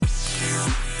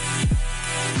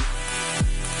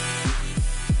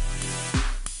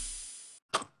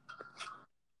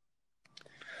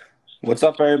What's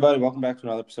up, everybody? Welcome back to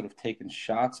another episode of Taking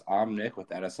Shots. I'm Nick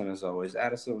with Addison, as always.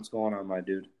 Addison, what's going on, my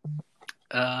dude?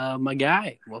 My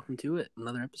guy, welcome to it.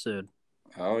 Another episode.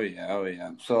 Oh,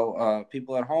 yeah. So,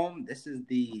 people at home, this is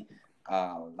the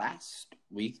last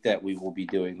week that we will be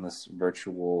doing this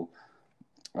virtual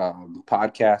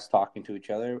podcast, talking to each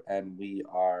other, and we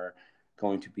are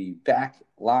going to be back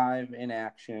live in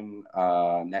action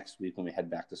next week when we head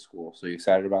back to school. So, you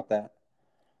excited about that?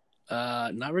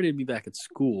 Not ready to be back at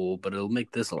school, but it'll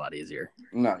make this a lot easier.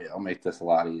 No, yeah, I'll make this a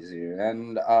lot easier.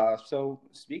 And so,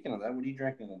 speaking of that, what are you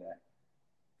drinking today?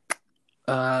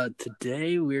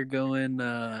 Today we're going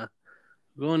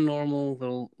normal,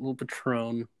 little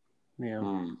Patron.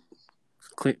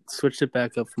 Switched it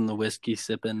back up from the whiskey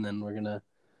sipping, and we're gonna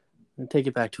take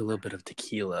it back to a little bit of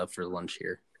tequila for lunch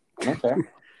here. Okay.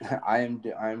 I'm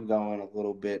going a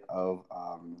little bit of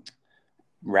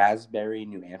raspberry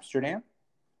New Amsterdam.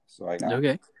 So I got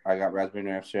raspberry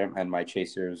New Amsterdam, and my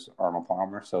chaser's Arnold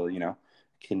Palmer. So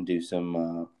can do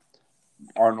some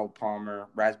Arnold Palmer,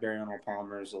 raspberry Arnold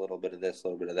Palmers, a little bit of this, a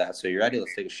little bit of that. So you ready?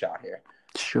 Let's take a shot here.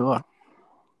 Sure.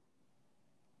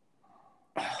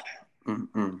 All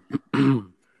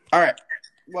right.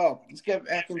 Well, let's get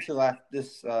back into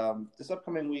this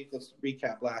upcoming week. Let's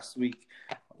recap last week.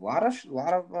 A lot of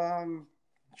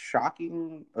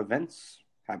shocking events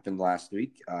happened last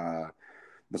week.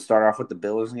 Let's start off with the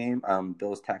Bills game.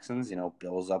 Bills-Texans.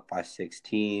 Bills up by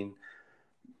 16.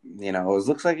 It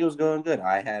looks like it was going good.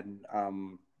 I had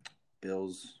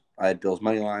Bills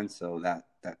money line, so that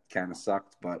kind of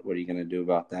sucked. But what are you going to do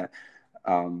about that?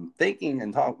 Going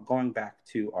back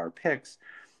to our picks,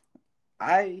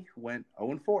 I went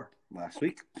 0-4 last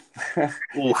week.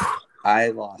 I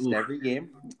lost every game,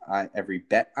 every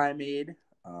bet I made,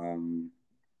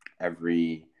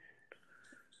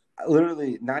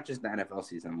 literally not just the NFL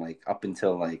season, like up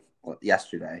until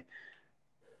yesterday,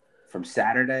 from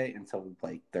Saturday until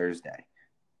Thursday,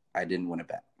 I didn't win a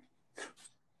bet.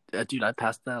 Dude, I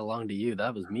passed that along to you.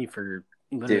 That was me for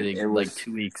literally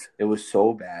 2 weeks. It was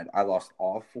so bad. I lost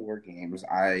all 4 games.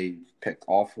 I picked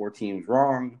all 4 teams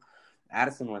wrong.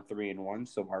 Addison went 3-1,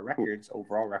 so our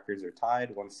overall records are tied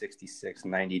 166,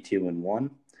 92, and 1.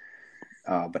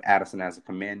 But Addison has a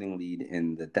commanding lead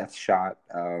in the death shot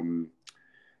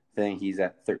thing. He's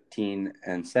at 13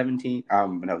 and 17.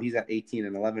 No, he's at 18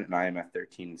 and 11, and I am at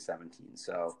 13 and 17.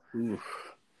 So what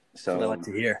I like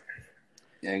to hear.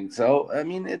 And so, I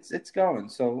mean, it's going.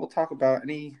 So we'll talk about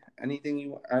anything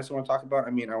you guys want to talk about. I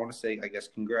mean, I want to say, I guess,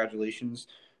 congratulations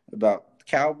about the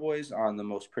Cowboys on the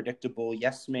most predictable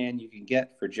yes man you can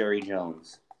get for Jerry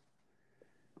Jones.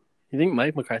 You think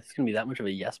Mike McCarthy's going to be that much of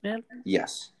a yes man?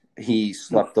 Yes. He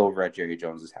slept over at Jerry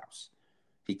Jones's house.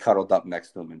 He cuddled up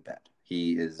next to him in bed.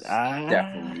 He is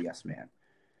definitely a yes man.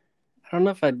 I don't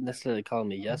know if I'd necessarily call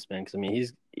him a yes man, because, I mean,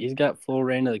 he's got full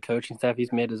reign of the coaching staff.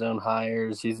 He's made his own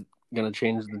hires. He's going to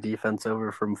change the defense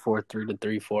over from 4-3 to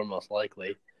 3-4 most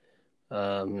likely.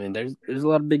 I mean, there's a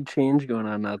lot of big change going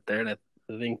on out there, and I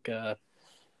think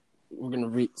we're going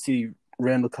to see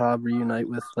Randall Cobb reunite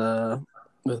with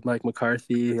Mike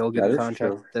McCarthy. He'll get a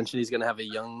contract extension. He's going to have a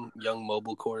young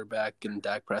mobile quarterback in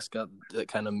Dak Prescott that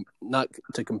kind of, not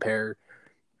to compare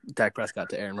Dak Prescott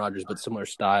to Aaron Rodgers, but similar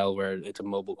style where it's a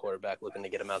mobile quarterback looking to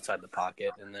get him outside the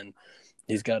pocket. And then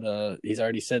he's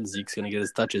already said Zeke's going to get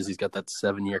his touches. He's got that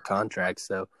 7-year contract.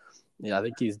 So, yeah, I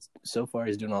think he's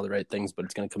doing all the right things, but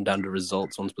it's going to come down to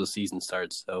results once the season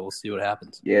starts. So we'll see what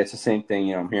happens. Yeah, it's the same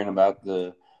thing. I'm hearing about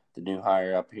the new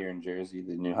hire up here in Jersey,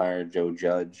 the new hire Joe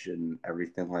Judge and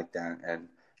everything like that. And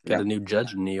got a new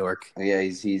judge in New York. Yeah,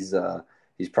 he's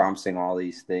promising all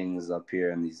these things up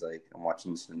here, and I'm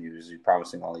watching this in the news. He's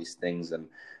promising all these things, and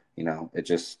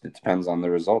it depends on the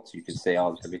results. You can say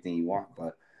everything you want,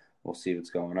 but we'll see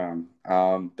what's going on.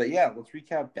 But yeah, let's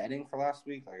recap betting for last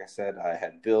week. Like I said, I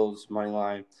had Bills money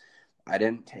line. I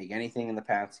didn't take anything in the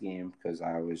Pats game because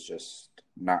I was just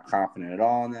not confident at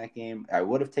all in that game. I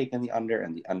would have taken the under,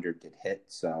 and the under did hit,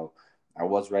 so I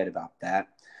was right about that.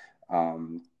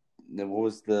 Then what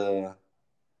was the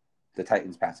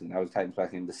Titans passing? That was the Titans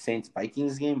passing. The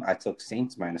Saints-Vikings game, I took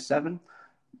Saints -7.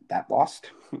 That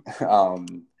lost.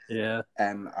 Yeah.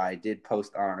 And I did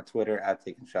post on our Twitter at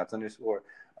 @TakingShots_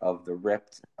 of the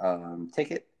ripped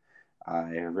ticket.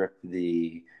 I ripped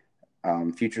the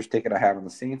futures ticket I had on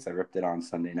the Saints. I ripped it on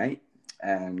Sunday night.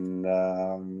 And,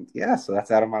 so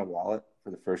that's out of my wallet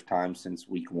for the first time since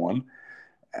week 1.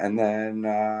 And then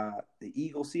the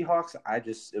Eagles-Seahawks,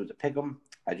 it was a pick 'em.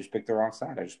 I just picked the wrong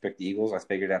side. I just picked the Eagles. I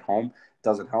figured at home.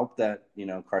 Doesn't help that,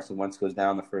 Carson Wentz goes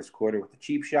down the first quarter with a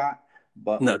cheap shot.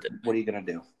 But what are you going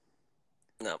to do?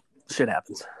 No, shit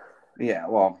happens. Yeah,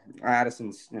 well,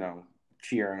 Addison's,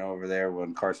 cheering over there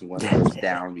when Carson Wentz goes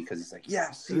down because he's like,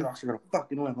 "Yes, Seahawks are gonna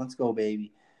fucking win. Let's go,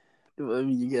 baby." I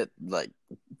mean, you get like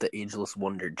the ageless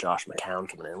wonder Josh McCown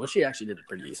coming in, which he actually did a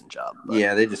pretty decent job. But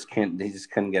yeah, they just couldn't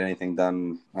get anything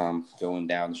done going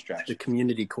down the stretch. The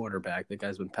community quarterback, the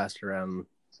guy's been passed around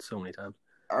so many times.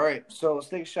 All right, so let's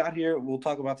take a shot here. We'll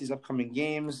talk about these upcoming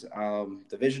games,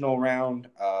 divisional round.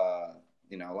 A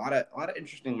lot of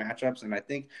interesting matchups, and I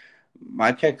think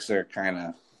my picks are kind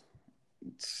of.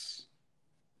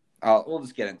 We'll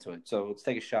just get into it. So let's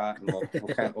take a shot, and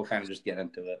we'll kind of just get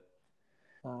into it.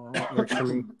 Works for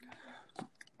me.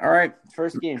 All right,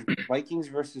 first game, Vikings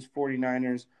versus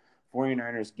 49ers.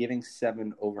 49ers giving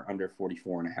 7 over under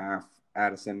 44.5.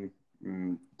 Addison,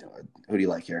 who do you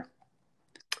like here?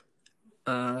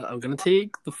 I'm going to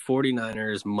take the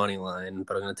 49ers money line,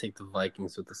 but I'm going to take the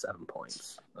Vikings with the 7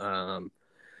 points. I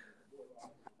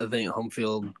think home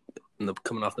field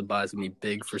coming off the bye is going to be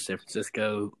big for San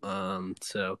Francisco.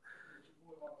 So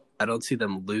I don't see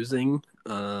them losing.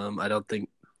 I don't think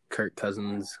Kirk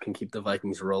Cousins can keep the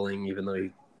Vikings rolling, even though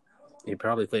he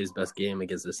probably played his best game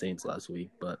against the Saints last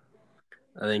week. But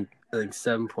I think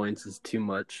 7 points is too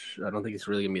much. I don't think it's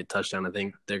really going to be a touchdown. I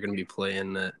think they're going to be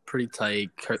playing pretty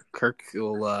tight. Kirk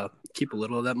will keep a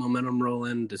little of that momentum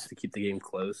rolling just to keep the game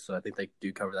close. So I think they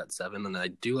do cover that 7. And I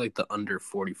do like the under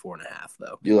 44.5,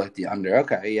 though. You like the under?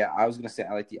 Okay, yeah. I was going to say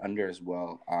I like the under as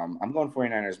well. I'm going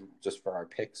 49ers just for our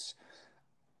picks.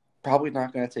 Probably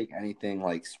not going to take anything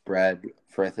like spread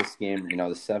for this game.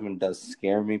 The 7 does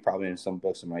scare me. Probably in some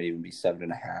books it might even be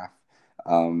 7.5.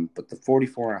 But the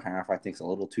 44.5 I think is a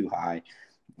little too high.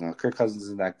 Kirk Cousins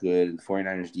isn't that good. The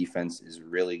 49ers defense is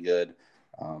really good.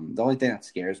 The only thing that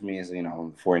scares me is, the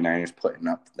 49ers putting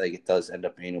up, like it does end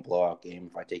up being a blowout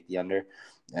game if I take the under.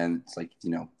 And it's like,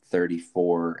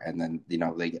 34 and then,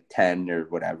 they get 10 or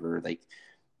whatever, like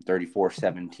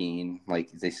 34-17.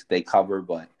 Like they cover,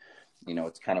 but,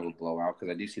 it's kind of a blowout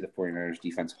because I do see the 49ers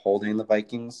defense holding the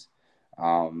Vikings.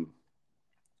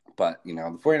 But, the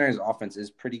 49ers offense is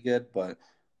pretty good, but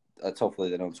let's hopefully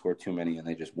they don't score too many and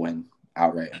they just win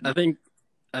outright. I think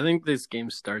this game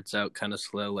starts out kind of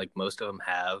slow like most of them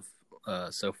have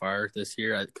so far this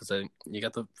year because you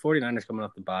got the 49ers coming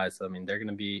off the bye. So, I mean, they're going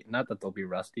to be – not that they'll be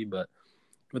rusty, but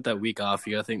with that week off,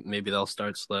 I think maybe they'll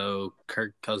start slow.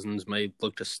 Kirk Cousins may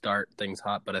look to start things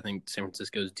hot, but I think San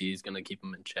Francisco's D is going to keep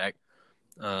them in check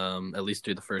at least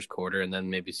through the first quarter and then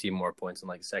maybe see more points in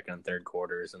like second and third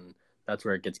quarters. And that's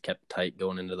where it gets kept tight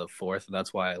going into the fourth. And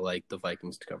that's why I like the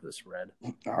Vikings to cover the spread.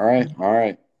 All right.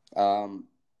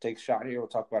 Take a shot here. We'll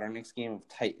talk about our next game of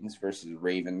Titans versus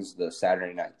Ravens, the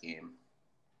Saturday night game.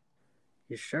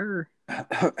 You sure? All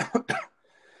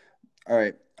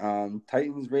right.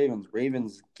 Titans, Ravens.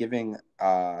 Ravens giving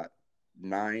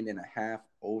 9.5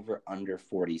 over under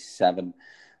 47.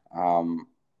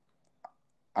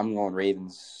 I'm going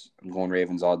Ravens. I'm going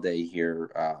Ravens all day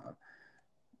here.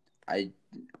 I'm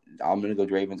going to go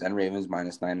Ravens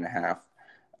minus 9.5.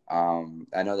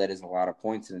 I know that is a lot of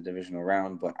points in the divisional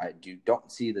round, but I don't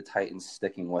see the Titans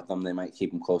sticking with them. They might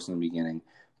keep them close in the beginning,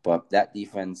 but that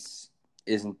defense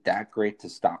isn't that great to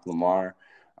stop Lamar.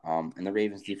 And the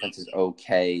Ravens defense is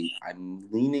okay. I'm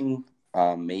leaning,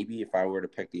 maybe if I were to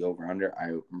pick the over-under,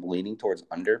 I'm leaning towards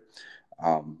under,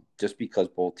 just because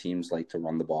both teams like to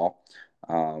run the ball.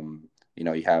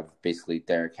 You have basically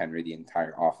Derrick Henry, the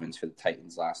entire offense for the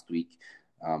Titans last week,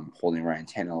 holding Ryan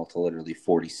Tannehill to literally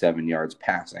 47 yards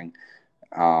passing.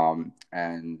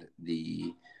 And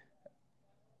the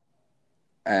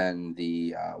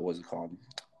what's it called?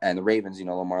 And the Ravens,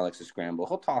 Lamar likes to scramble.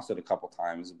 He'll toss it a couple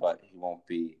times, but he won't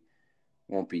be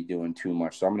doing too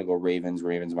much. So I'm going to go Ravens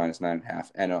minus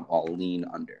 9.5, and I'll lean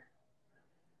under.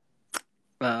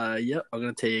 Yep, I'm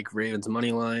going to take Ravens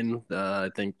money line. I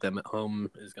think them at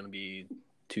home is going to be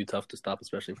too tough to stop,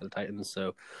 especially for the Titans.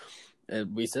 So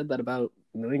we said that about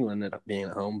New England being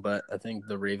at home, but I think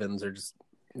the Ravens are just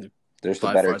they're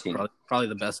the better team. Probably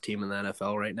the best team in the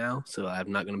NFL right now. So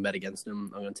I'm not going to bet against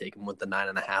them. I'm going to take them with the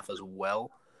 9.5 as well.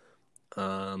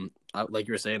 Like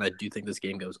you were saying, I do think this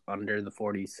game goes under the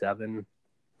 47.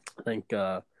 I think,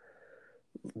 like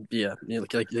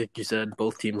you said,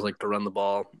 both teams like to run the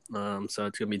ball. So it's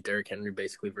going to be Derrick Henry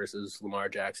basically versus Lamar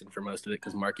Jackson for most of it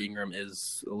because Mark Ingram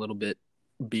is a little bit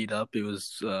beat up. It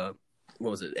was, what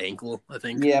was it, ankle, I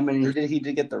think? Yeah, I mean, he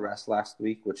did get the rest last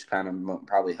week, which kind of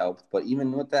probably helped. But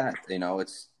even with that,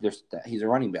 he's a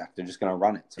running back. They're just going to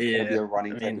run it. So it'll be a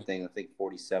running type of thing. I think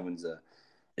 47's a...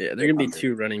 Yeah, they're going to be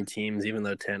two running teams, even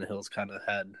though Tannehill's kind of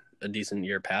had a decent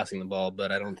year passing the ball,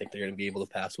 but I don't think they're going to be able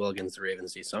to pass well against the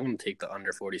Ravens. So I'm going to take the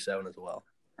under 47 as well.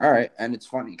 All right, and it's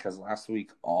funny because last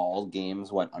week all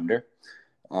games went under.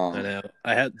 I know.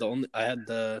 I had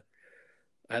the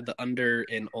I had the under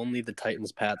in only the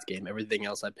Titans-Pats game. Everything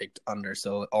else I picked under.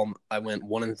 So I went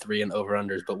 1-3 in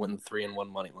over-unders, but went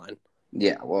 3-1 money line.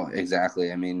 Yeah, well,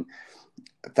 exactly. I mean,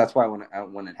 that's why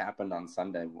when it happened on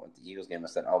Sunday with the Eagles game, I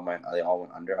said, "Oh man, they all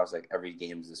went under." I was like, every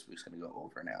game this week's going to go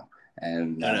over now,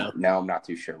 and now I'm not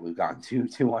too sure. We've gotten two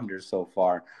unders so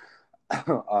far.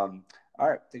 All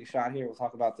right, take a shot here. We'll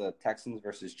talk about the Texans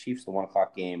versus Chiefs, the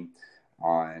 1:00 game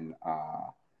on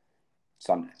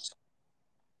Sunday.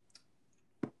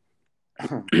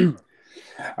 All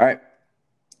right,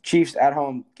 Chiefs at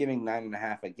home, giving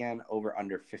 9.5 again, over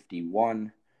under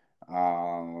 51.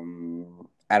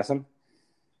 Addison?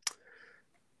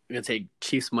 I'm going to take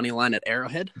Chiefs money line at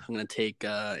Arrowhead. I'm going to take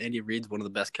Andy Reid's one of the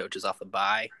best coaches off the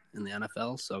bye in the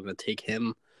NFL, so I'm going to take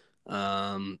him.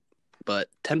 But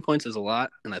 10 points is a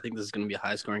lot, and I think this is going to be a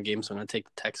high-scoring game, so I'm going to take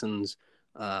the Texans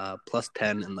plus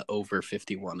 10 and the over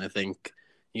 51. I think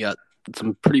you got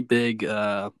some pretty big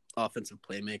offensive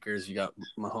playmakers. You got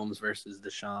Mahomes versus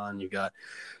Deshaun. You got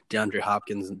DeAndre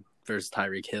Hopkins versus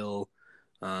Tyreek Hill.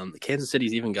 Kansas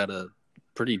City's even got a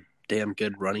pretty damn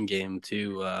good running game,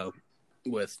 too,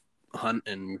 with Hunt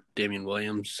and Damian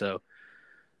Williams. So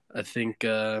I think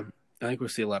we'll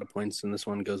see a lot of points, and this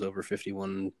one goes over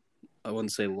 51. I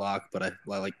wouldn't say lock, but I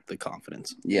like the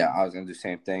confidence. Yeah, I was going to do the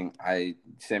same thing.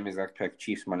 Same exact pick,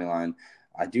 Chiefs money line.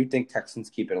 I do think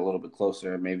Texans keep it a little bit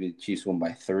closer. Maybe the Chiefs win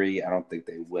by 3. I don't think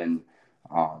they win.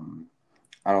 I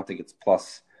don't think it's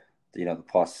plus, the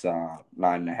plus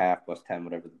 9.5, plus 10,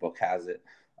 whatever the book has it.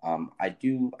 I'm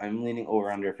leaning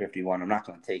over under 51. I'm not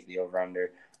going to take the over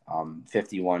under.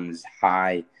 51 is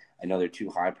high. I know they're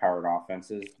two high-powered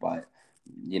offenses, but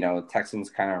Texans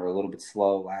kind of were a little bit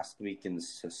slow last week to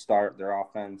start their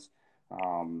offense,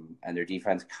 and their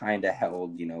defense kind of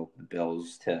held the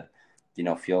Bills to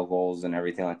field goals and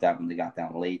everything like that when they got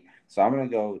down late. So I'm going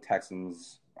to go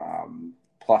Texans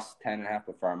plus 10.5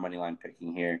 before our money line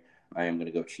picking here. I am going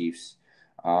to go Chiefs.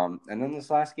 And then this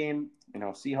last game,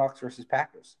 Seahawks versus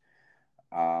Packers.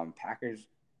 Packers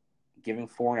giving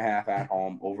 4.5 at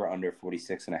home, over under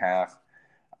 46.5.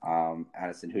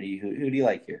 Addison, who do you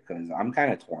like here? Because I'm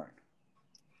kind of torn.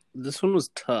 This one was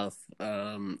tough.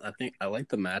 I think I like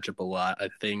the matchup a lot. I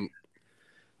think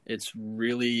it's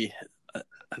really.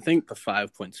 I think the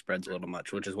 5-point spread's a little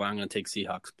much, which is why I'm going to take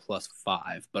Seahawks plus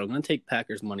 5. But I'm going to take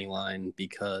Packers money line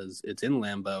because it's in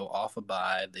Lambeau, off a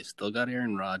bye. They still got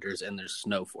Aaron Rodgers, and there's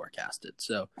snow forecasted.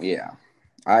 So yeah,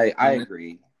 I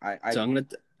agree. I'm going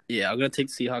to take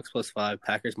Seahawks plus 5,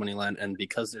 Packers money line, and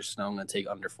because there's snow, I'm going to take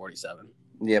under 47.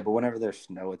 Yeah, but whenever there's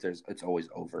snow, it's always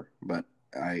over. But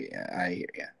I hear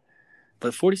you.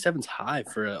 But 47's high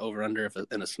for an over-under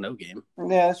in a snow game.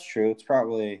 Yeah, that's true. It's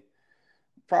probably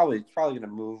going to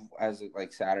move as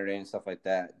like Saturday and stuff like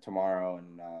that tomorrow,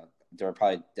 and they're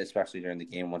probably, especially during the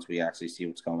game, once we actually see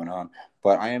what's going on.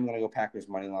 But I am going to go Packers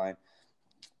money line.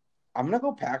 I'm going to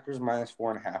go Packers minus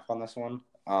 4.5 on this one,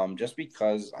 just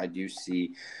because I do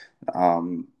see,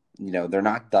 they're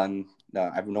not done.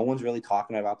 No one's really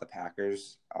talking about the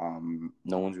Packers.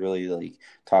 No one's really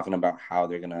talking about how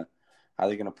they're gonna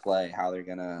play, how they're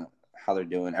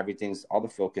doing. All the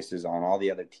focus is on all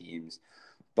the other teams.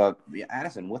 But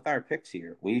Addison, with our picks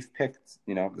here, we've picked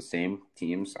the same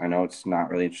teams. I know it's not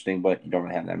really interesting, but you don't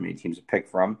really have that many teams to pick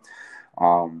from.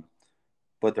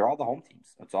 But they're all the home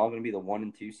teams. It's all going to be the 1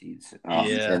 and 2 seeds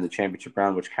in the championship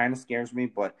round, which kind of scares me.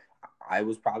 But I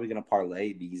was probably going to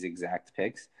parlay these exact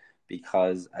picks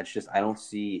because I don't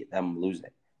see them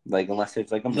losing. Unless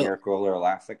it's a miracle or a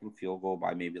last-second field goal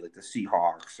by maybe the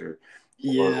Seahawks or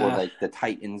the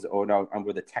Titans or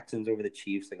the Texans over the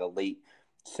Chiefs, a late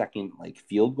second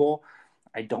field goal.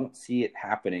 I don't see it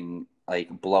happening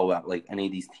blowout. Any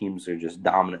of these teams are just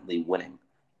dominantly winning.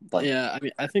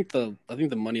 I think the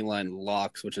money line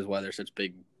locks, which is why they're such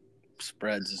big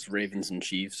spreads, is Ravens and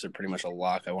Chiefs are pretty much a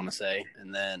lock, I want to say.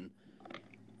 And then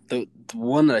the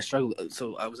one that I struggled.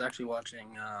 So I was actually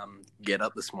watching Get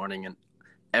Up this morning, and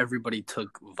everybody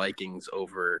took Vikings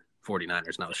over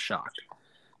 49ers, and I was shocked.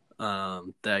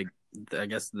 I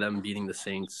guess them beating the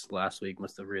Saints last week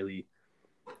must have really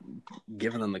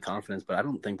given them the confidence, but I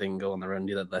don't think they can go on the road and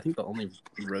do that. I think the only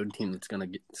road team that's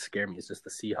going to scare me is just the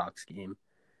Seahawks game.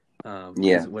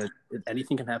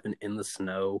 Anything can happen in the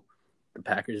snow. The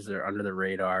Packers are under the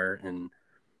radar, and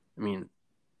you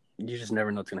just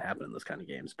never know what's going to happen in those kind of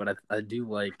games. But I do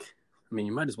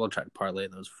you might as well try to parlay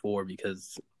those 4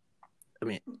 because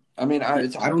I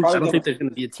don't think there's going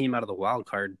to be a team out of the wild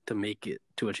card to make it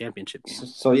to a championship game.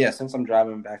 So since I'm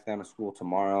driving back down to school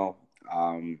tomorrow,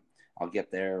 I'll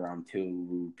get there around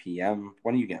 2 p.m.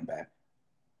 When are you getting back?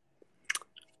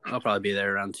 I'll probably be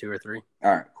there around 2 or 3.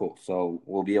 All right, cool. So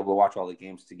we'll be able to watch all the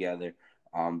games together.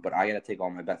 But I got to take all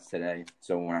my bets today.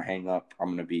 So when I hang up, I'm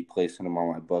going to be placing them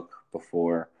on my book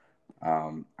before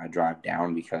I drive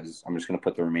down, because I'm just going to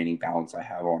put the remaining balance I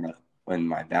have in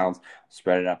my balance,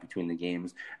 spread it out between the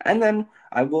games. And then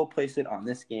I will place it on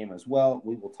this game as well.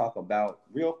 We will talk about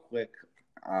real quick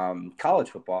college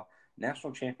football,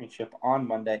 national championship on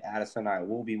Monday. Addison and I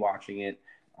will be watching it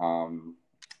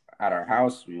at our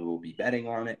house. We will be betting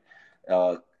on it.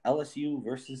 LSU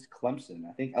versus Clemson.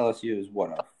 I think LSU is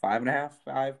what, a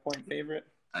 5.5 point favorite.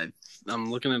 I'm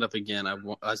looking it up again.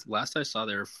 Last I saw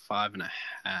they were 5.5.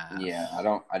 Yeah,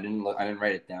 I didn't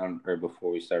write it down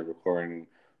before we started recording,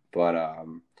 but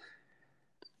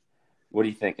what are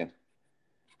you thinking?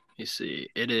 You see,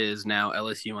 it is now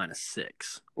LSU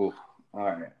 -6. Ooh, all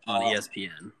right. On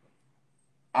ESPN.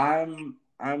 I'm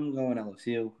going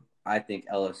LSU. I think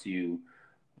LSU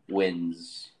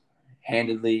wins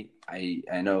handedly.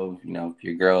 I know,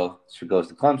 your girl, she goes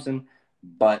to Clemson,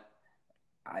 but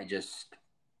I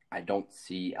don't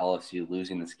see LSU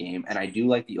losing this game. And I do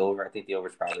like the over. I think the over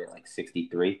is probably at like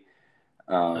 63.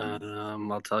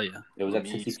 I'll tell you. It was at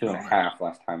 62.5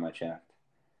 last time I checked.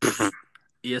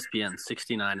 ESPN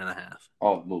 69.5.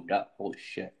 Oh, it moved up. Holy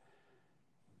shit.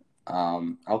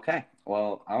 Okay.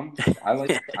 Well, I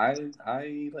like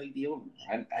the over.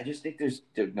 I just think their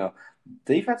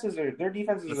defenses are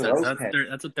okay.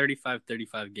 That's a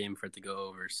 35-35 game for it to go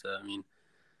over. So I mean,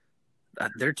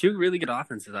 they're two really good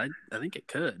offenses. I think it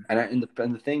could. And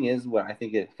the thing is, what I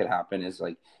think it could happen is,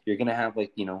 like, you're gonna have,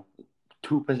 like,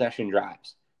 2 possession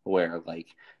drives where,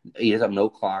 like, he has no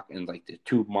clock, and, like, the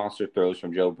 2 monster throws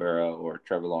from Joe Burrow or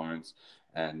Trevor Lawrence,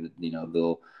 and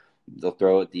they'll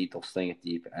throw it deep, they'll sling it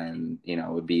deep, and it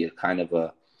would be a kind of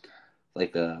a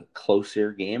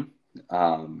closer game,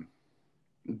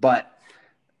 but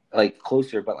like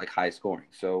high scoring.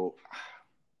 So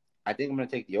I think I'm gonna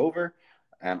take the over,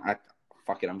 and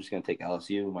I'm just gonna take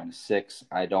LSU -6.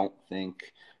 I don't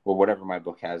think, or whatever my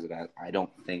book has it at, I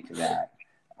don't think that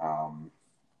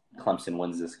Clemson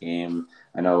wins this game.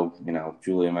 I know,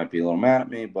 Julia might be a little mad at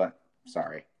me, but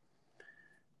sorry.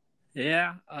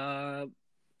 Yeah,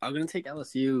 I'm going to take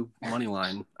LSU money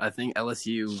line. I think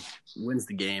LSU wins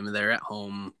the game. They're at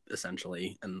home,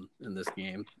 essentially, in this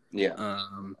game. Yeah.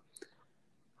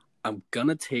 I'm going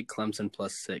to take Clemson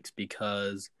 +6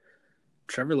 because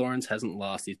Trevor Lawrence hasn't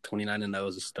lost. He's 29-0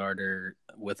 as a starter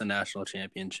with a national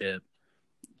championship.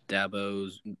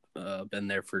 Dabo's been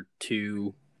there for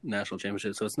 2 national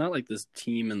championships. So it's not like this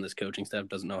team and this coaching staff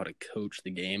doesn't know how to coach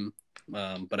the game.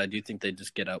 But I do think they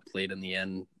just get outplayed in the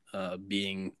end,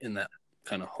 being in that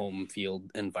kind of home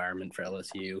field environment for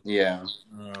LSU. Yeah.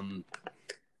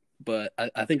 But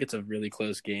I think it's a really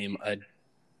close game.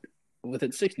 With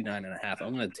it 69.5,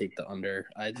 I'm going to take the under.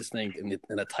 I just think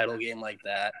in a title game like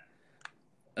that,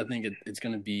 I think it's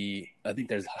going to be. I think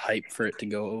there's hype for it to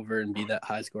go over and be that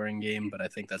high scoring game. But I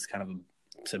think that's kind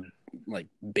of to like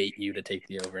bait you to take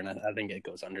the over, and I think it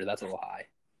goes under. That's a little high.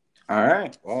 All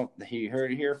right. Well, you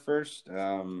heard it here first.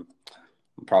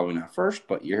 Probably not first,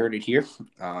 but you heard it here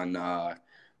on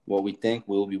what we think.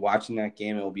 We'll be watching that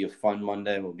game. It will be a fun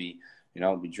Monday. We'll be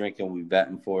drinking. We'll be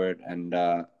betting for it, and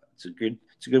it's a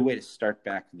good way to start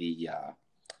back the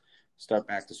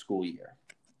school year.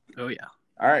 Oh yeah.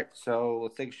 All right, so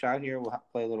let's take a shot here. We'll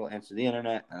play a little Answer the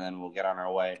Internet, and then we'll get on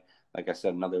our way. Like I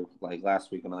said, like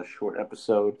last week, another short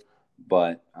episode,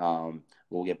 but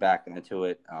we'll get back into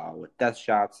it with death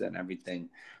shots and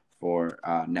everything for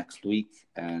next week,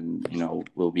 and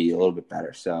we'll be a little bit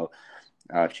better. So,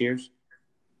 cheers.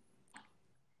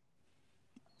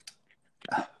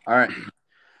 All right,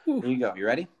 here you go. You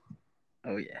ready?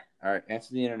 Oh yeah. All right,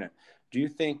 Answer the Internet. Do you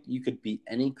think you could beat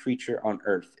any creature on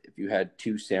Earth if you had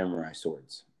 2 samurai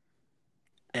swords?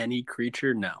 Any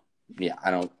creature? No. Yeah,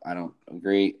 I don't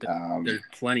agree. There's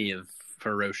plenty of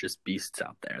ferocious beasts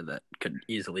out there that could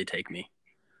easily take me.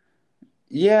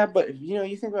 Yeah, but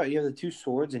you think about it, you have the 2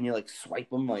 swords and you like swipe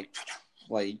them like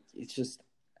it's just.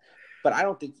 But I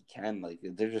don't think you can. Like,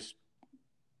 they're just,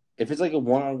 if it's like a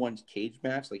 1-on-1 cage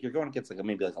match, like you're going against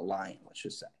maybe a lion. Let's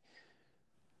just say.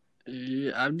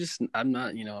 Yeah, I'm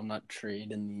not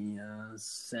trained in the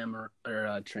samurai,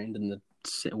 or trained in the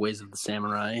ways of the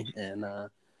samurai, and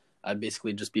I'd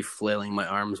basically just be flailing my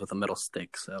arms with a metal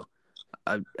stick. So,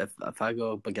 if I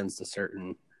go up against a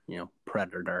certain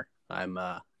predator, I'm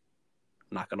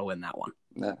not gonna win that one.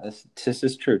 This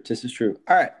is true.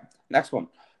 All right, next one.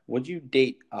 Would you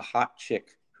date a hot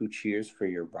chick who cheers for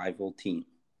your rival team?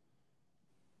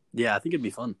 Yeah, I think it'd be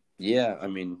fun. Yeah, I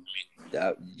mean,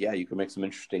 you can make some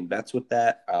interesting bets with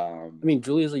that. I mean,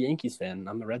 Julia's a Yankees fan.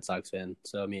 I'm a Red Sox fan.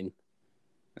 So, I mean,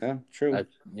 yeah, true.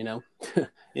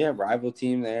 Yeah, rival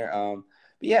team there. But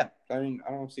yeah, I mean,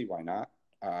 I don't see why not.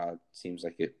 Seems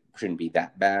like it shouldn't be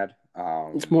that bad.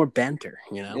 It's more banter,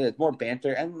 Yeah, it's more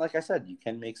banter, and like I said, you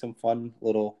can make some fun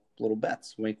little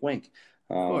bets. Wink, wink.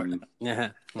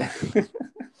 Yeah.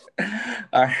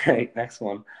 All right, next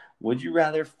one. Would you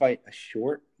rather fight a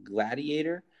short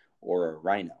gladiator or a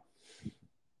rhino?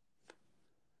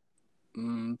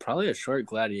 Probably a short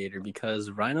gladiator because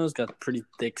Rhino's got pretty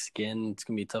thick skin. It's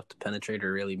gonna be tough to penetrate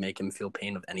or really make him feel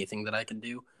pain of anything that I can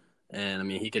do. And I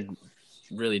mean, he could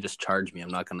really just charge me. I'm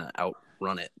not gonna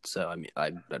outrun it. So I mean,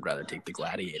 I'd rather take the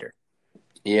gladiator.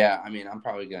 Yeah, I mean, I'm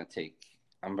probably gonna take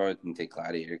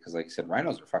gladiator because, like I said,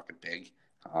 rhinos are fucking big.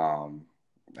 But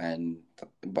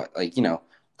like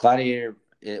gladiator,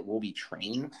 it will be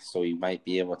trained, so he might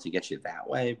be able to get you that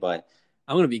way. But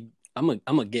I'm gonna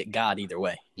get God either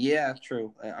way. yeah,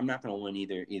 true. I'm not gonna win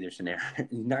either scenario.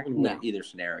 Not gonna win either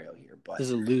scenario here. But this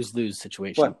is a lose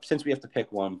situation. But since we have to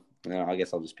pick one, I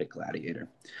guess I'll just pick gladiator.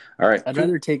 All right. I'd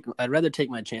rather take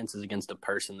my chances against a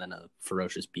person than a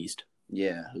ferocious beast.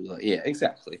 Yeah,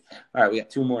 exactly. All right, we got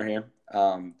two more here.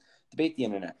 Debate the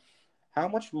internet. How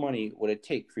much money would it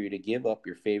take for you to give up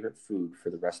your favorite food for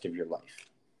the rest of your life?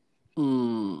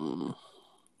 $5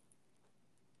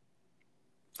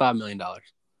 million.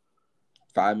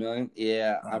 $5 million?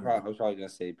 Yeah, I was probably gonna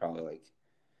say probably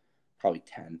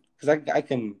 10 because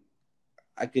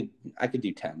I could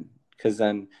do 10 because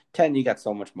then 10 you got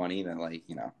so much money that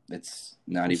it's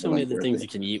not There's even so many worth other things it. you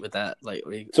can eat with that.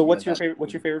 So what's your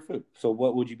favorite food? So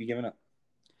what would you be giving up?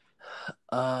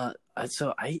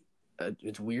 So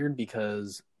it's weird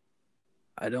because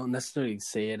I don't necessarily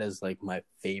say it as like my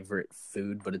favorite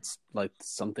food, but it's like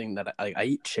something that I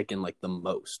eat chicken like the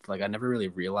most. Like I never really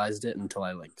realized it until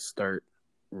I start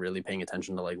really paying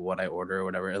attention to what I order or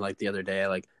whatever. And the other day,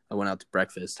 I went out to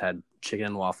breakfast, had chicken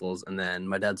and waffles, and then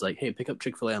my dad's like, "Hey, pick up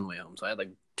Chick-fil-A on the way home." So I had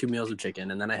 2 meals of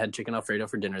chicken, and then I had chicken Alfredo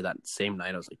for dinner that same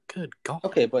night. I was like, "Good God!"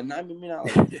 Okay, but not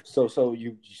so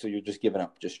you're just giving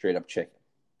up just straight up chicken.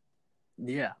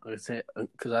 Yeah, I would say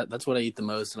because that's what I eat the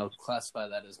most, and I'll classify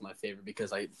that as my favorite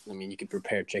because I mean you can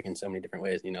prepare chicken so many different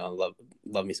ways. I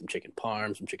love me some chicken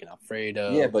parm, some chicken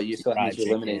Alfredo. Yeah, but you still means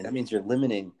you're limiting. That means you're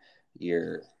limiting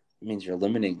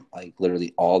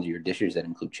literally all your dishes that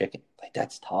include chicken.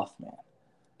 That's tough, man.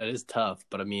 That is tough,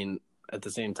 but I mean at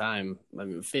the same time,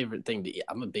 favorite thing to eat.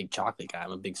 I'm a big chocolate guy.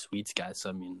 I'm a big sweets guy. So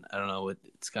I mean I don't know.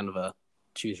 It's kind of a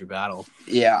choose your battle.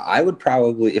 Yeah, I would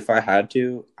probably, if I had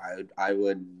to, I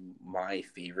would. My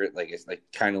favorite, it's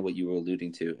kind of what you were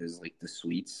alluding to, is the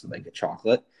sweets, a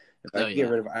chocolate. If I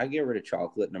get rid of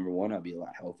chocolate, number one, I'll be a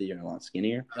lot healthier and a lot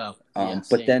skinnier. But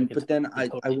then I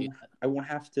won't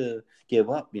have to give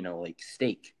up,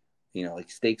 steak.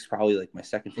 Steak's probably my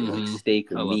second favorite,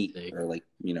 steak or meat steak. Or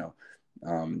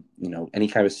any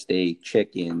kind of steak,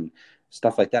 chicken,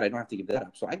 stuff like that. I don't have to give that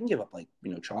up, so I can give up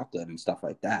chocolate and stuff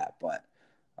like that, but.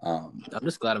 I'm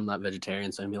just glad I'm not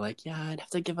vegetarian, so I'd be like, yeah, I'd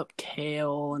have to give up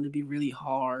kale, and it'd be really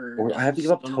hard. Or I have to give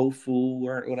up tofu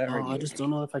or whatever. I just don't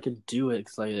know if I could do it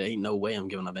because there ain't no way I'm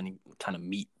giving up any kind of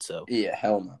meat. So yeah,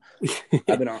 hell no.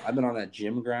 I've been on that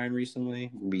gym grind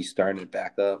recently. We started it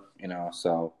back up,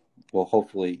 So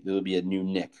hopefully it'll be a new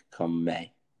Nick come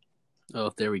May.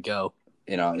 Oh, there we go.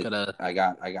 I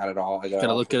got it all.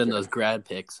 Gotta look good in those grad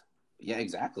pics. Yeah,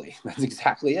 exactly. That's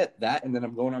exactly it. That, and then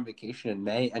I'm going on vacation in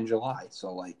May and July.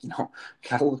 So,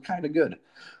 gotta look kind of good.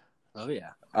 Oh,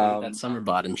 yeah. That summer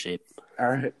bod in shape. All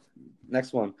right.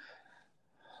 Next one.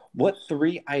 What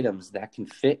 3 items that can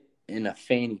fit in a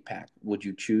fanny pack would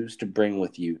you choose to bring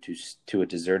with you to a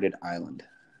deserted island?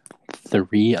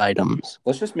 3 items.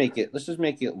 Let's just make it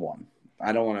 1.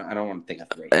 I don't want to think of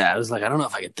 3. Yeah, I was like, I don't know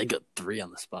if I could think of 3 on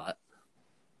the spot.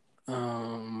 In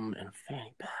a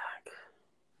fanny pack.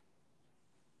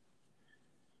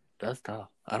 That's tough.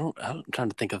 I'm trying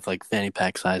to think of fanny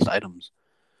pack sized items.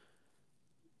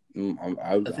 I'm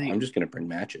just gonna bring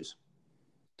matches.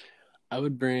 I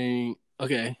would bring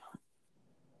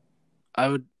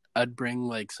I'd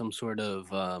bring some sort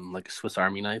of a Swiss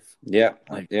Army knife. Yeah,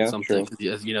 something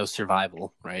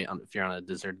survival, right? If you're on a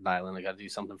deserted island, I got to do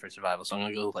something for survival. So I'm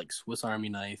gonna go with Swiss Army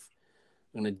knife.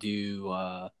 I'm gonna do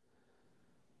a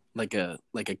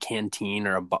canteen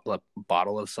or a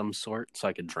bottle of some sort so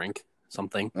I could drink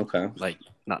something. Okay.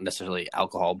 Not necessarily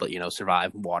alcohol, but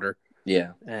survive, water.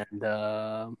 Yeah. And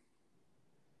I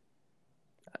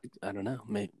don't know,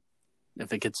 maybe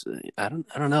if it gets I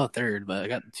don't know a third, but I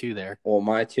got 2 there. Well,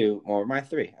 my 2 or my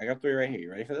 3. I got 3 right here.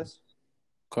 You ready for this?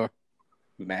 Cool.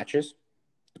 Matches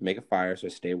to make a fire so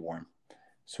I stay warm.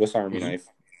 Swiss Army knife,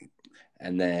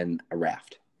 and then a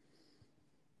raft.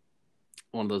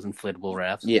 One of those inflatable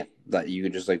rafts. Yeah, that you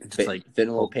could just fit in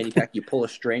a little penny pack. You pull a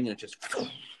string and it just.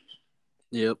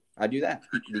 Yep. I do that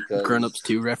because Grown Ups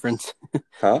 2 reference.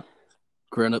 huh?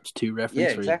 Grown Ups 2 reference Yeah,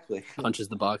 where he exactly. punches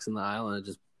the box in the aisle and it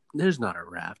just there's not a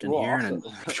raft in Well, here. also, And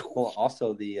well,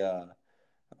 also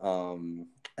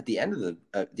at the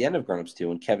end of Grown Ups 2,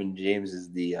 when Kevin James is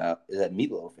at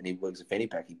Meatloaf and he wigs a fanny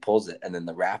pack, he pulls it and then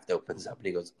the raft opens up and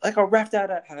he goes like a raft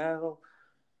out of hell.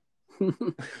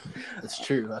 That's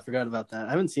true. I forgot about that.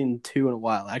 I haven't seen 2 in a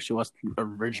while. I actually watched the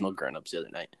original Grown Ups the other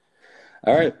night.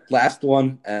 All right, last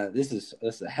one. This is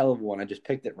a hell of a one. I just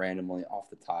picked it randomly off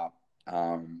the top.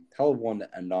 Hell of one to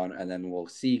end on, and then we'll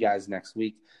see you guys next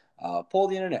week. Poll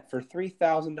the internet for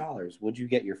 $3,000. Would you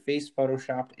get your face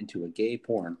photoshopped into a gay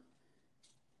porn?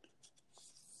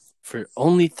 For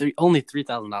only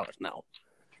 $3,000 now.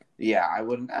 Yeah, I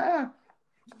wouldn't. I'm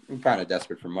kind of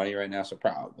desperate for money right now, so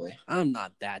probably. I'm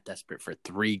not that desperate for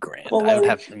 $3,000. Well, I would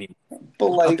like, have. I mean, but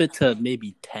like, up it to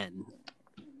maybe 10.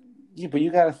 yeah, but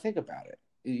you got to think about it.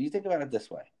 You think about it this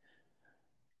way: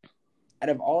 out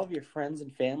of all of your friends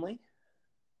and family,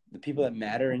 the people that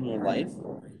matter in your life,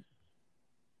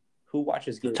 who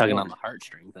watches gay Tugging porn? on the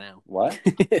heartstrings now. What?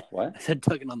 What? I said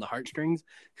tugging on the heartstrings.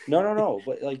 No.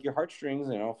 But like your heartstrings,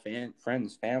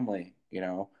 friends, family,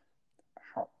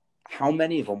 how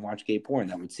many of them watch gay porn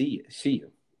that would see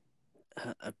you?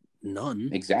 None.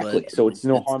 Exactly. So it's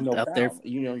no harm, no out foul. there.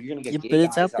 You're gonna get Yeah, gay but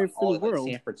it's guys out there out for all the at like world.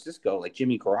 San Francisco. Like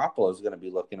Jimmy Garoppolo is gonna be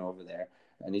looking over there,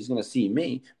 and he's gonna see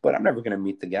me, but I'm never gonna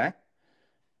meet the guy.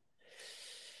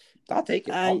 I'll take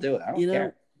it. I'll do it. I don't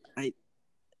care.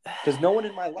 Because no one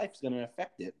in my life is gonna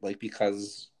affect it. Like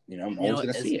because no one's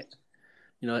gonna see it.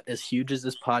 As huge as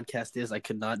this podcast is, I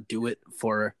could not do it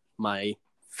for my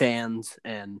fans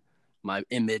and my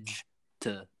image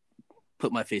to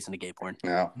put my face in a gay porn.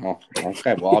 No, well,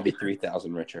 okay. Well, I'll be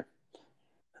 3,000 richer.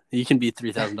 You can be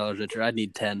 $3,000 richer. I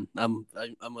need 10. I'm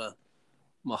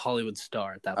a Hollywood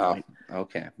star at that point.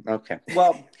 Okay.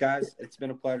 Well, guys, it's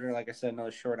been a pleasure. Like I said,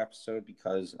 another short episode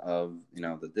because of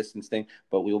the distance thing.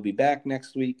 But we will be back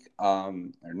next week, our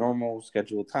normal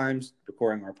scheduled times,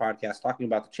 recording our podcast, talking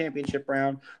about the championship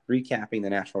round, recapping the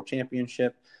national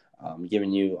championship,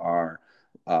 giving you our,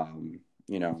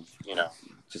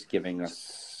 just giving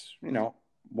us,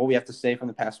 what we have to say from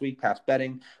the past week, past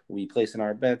betting. We'll be placing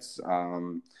our bets. Follow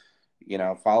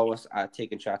us at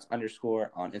TakingShots_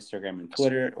 on Instagram and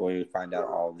Twitter, or you'll find out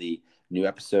all the new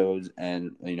episodes.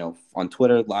 And, on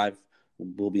Twitter,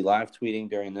 we'll be live tweeting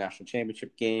during the national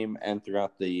championship game and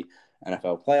throughout the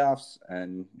NFL playoffs.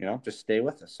 And, just stay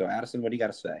with us. So, Addison, what do you got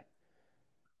to say?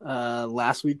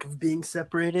 Last week of being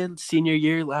separated, senior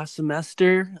year, last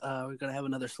semester. We're going to have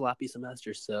another sloppy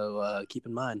semester. So keep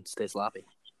in mind, stay sloppy.